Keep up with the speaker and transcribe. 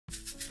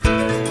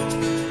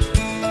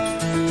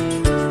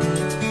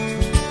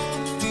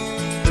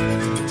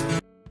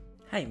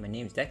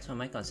is Dex from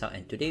myconsult,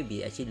 and today we'll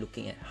be actually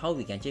looking at how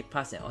we can actually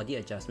pass an audit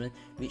adjustment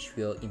which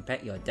will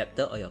impact your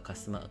debtor or your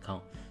customer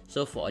account.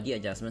 So for audit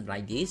adjustment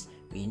like this,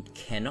 we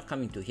cannot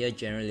come into here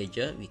general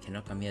ledger, we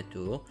cannot come here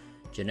to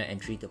journal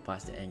entry to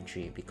pass the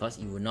entry because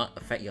it will not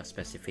affect your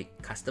specific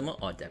customer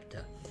or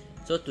debtor.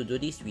 So to do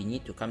this, we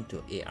need to come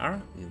to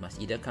AR. We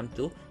must either come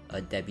to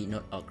a debit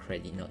note or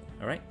credit note.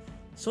 Alright.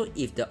 So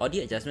if the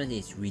audit adjustment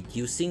is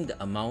reducing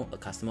the amount a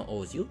customer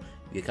owes you,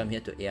 you come here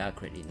to AR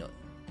credit note.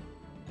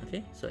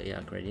 Okay, so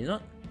AR credit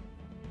note.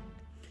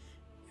 You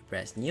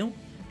press new.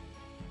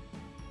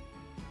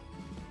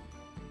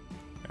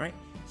 Alright,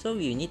 so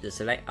we need to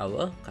select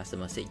our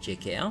customer, say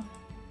JKL.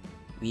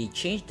 We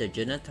change the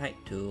journal type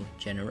to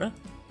general,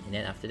 and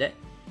then after that,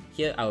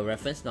 here our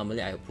reference,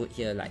 normally I will put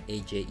here like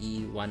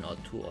AJE 1 or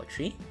 2 or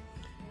 3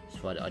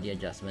 for the audit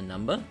adjustment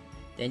number.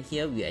 Then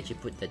here we actually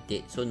put the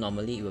date, so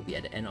normally it will be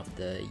at the end of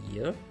the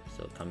year.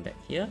 So come back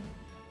here,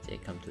 say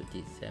come to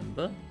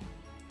December,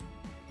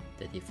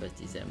 31st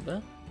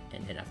December,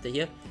 and then after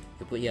here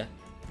you put here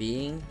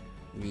being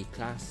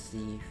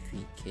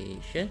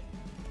reclassification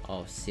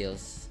of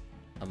sales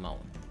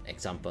amount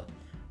example,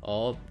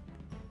 or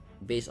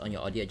based on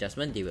your audit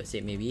adjustment they will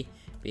say maybe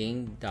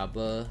being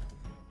double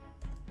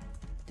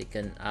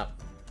taken up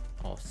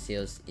of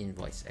sales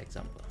invoice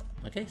example.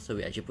 Okay, so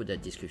we actually put the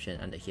description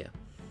under here.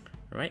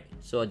 Alright,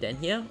 so then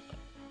here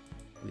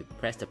we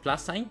press the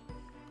plus sign,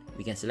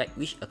 we can select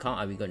which account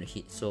are we going to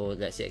hit. So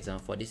let's say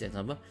example, for this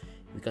example,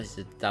 because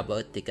it's a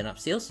double taken up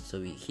sales, so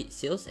we hit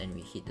sales and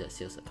we hit the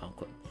sales account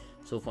code.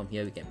 So from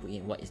here we can put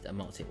in what is the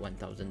amount, say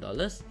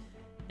 $1,000,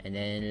 and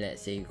then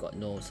let's say you got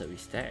no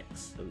service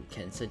tax, so we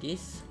cancel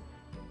this.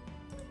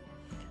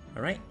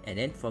 Alright, and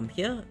then from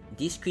here,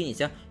 this screen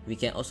itself, we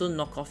can also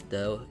knock off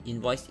the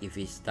invoice. If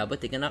it's double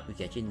taken up, we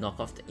can actually knock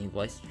off the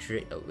invoice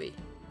straight away.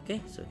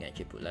 Okay, so we can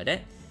actually put like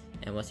that,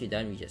 and once we're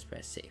done, we just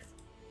press save.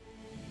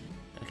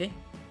 Okay.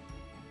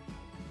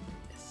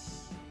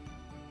 Yes.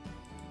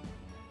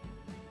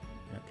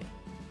 Okay.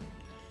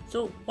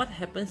 So what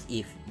happens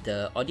if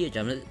the audit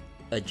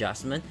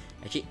adjustment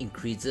actually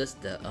increases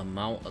the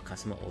amount a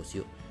customer owes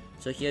you?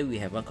 So here we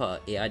have one called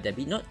AR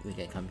Debit Note. We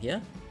can come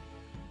here.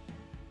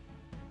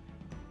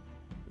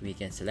 We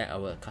can select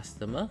our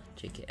customer,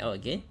 JKL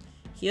again.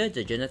 Here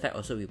the journal type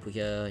also we put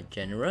here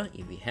general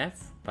if we have,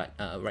 but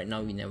right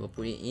now we never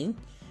put it in.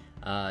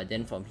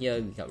 Then from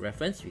here we got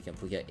reference, we can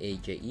put here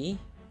AJE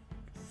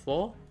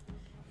 4,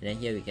 and then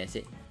here we can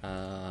say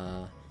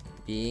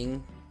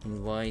being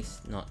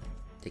invoice not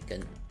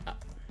taken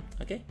up.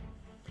 Okay,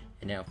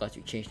 and then of course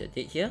we change the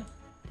date here,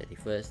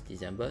 31st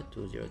December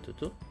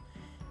 2022,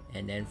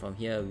 and then from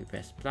here we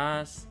press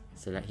plus,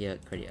 select here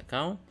credit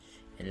account,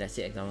 and let's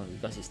say example,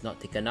 because it's not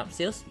taken up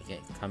sales, we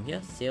can come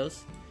here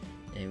sales,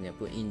 and we can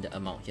put in the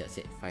amount here,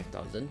 say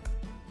 5,000.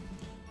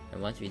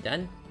 And once we're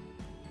done,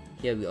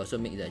 here we also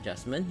make the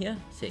adjustment here,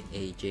 say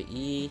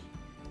AJE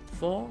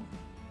 4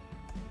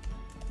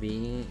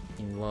 being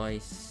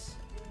invoice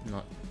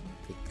not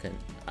taken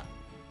up.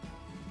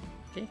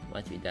 Okay,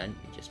 once we're done,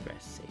 we just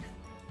press save.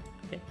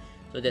 Okay,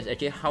 so that's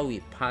actually how we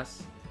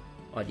pass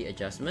audit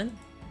adjustment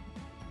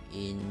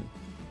in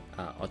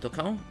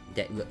AutoCount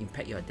that will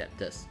impact your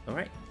debtors.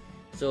 Alright,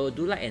 so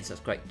do like and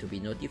subscribe to be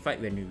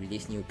notified when we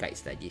release new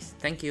guides like this.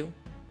 Thank you.